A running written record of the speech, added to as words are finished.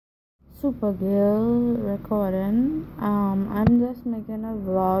Supergirl recording. I'm just making a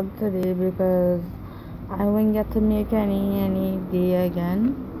vlog today because I won't get to make any day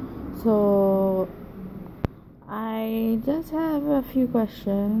again. So I just have a few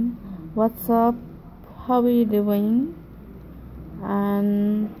questions. What's up? How are you doing?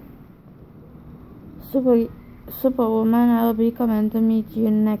 And Superwoman, I'll be coming to meet you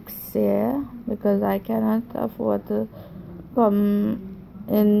next year because I cannot afford to come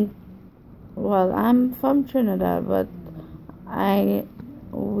in. Well, I'm from Trinidad, but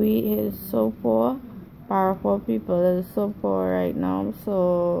we is so poor. Powerful people is so poor right now.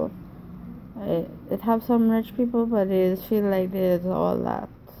 So it have some rich people, but it feel like there's all that.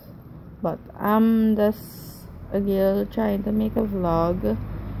 But I'm just a girl trying to make a vlog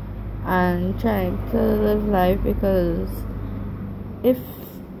and trying to live life, because if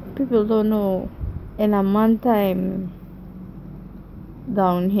people don't know, in a month time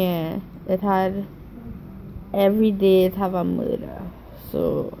down here, it had every day it have a murder.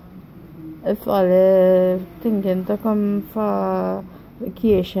 So if all are thinking to come for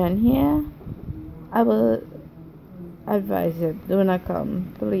vacation here, I will advise it, do not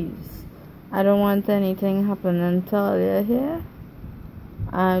come, please. I don't want anything happen until you're here.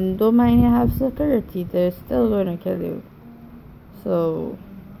 And don't mind you have security, they're still gonna kill you. So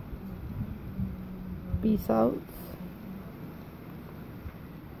peace out.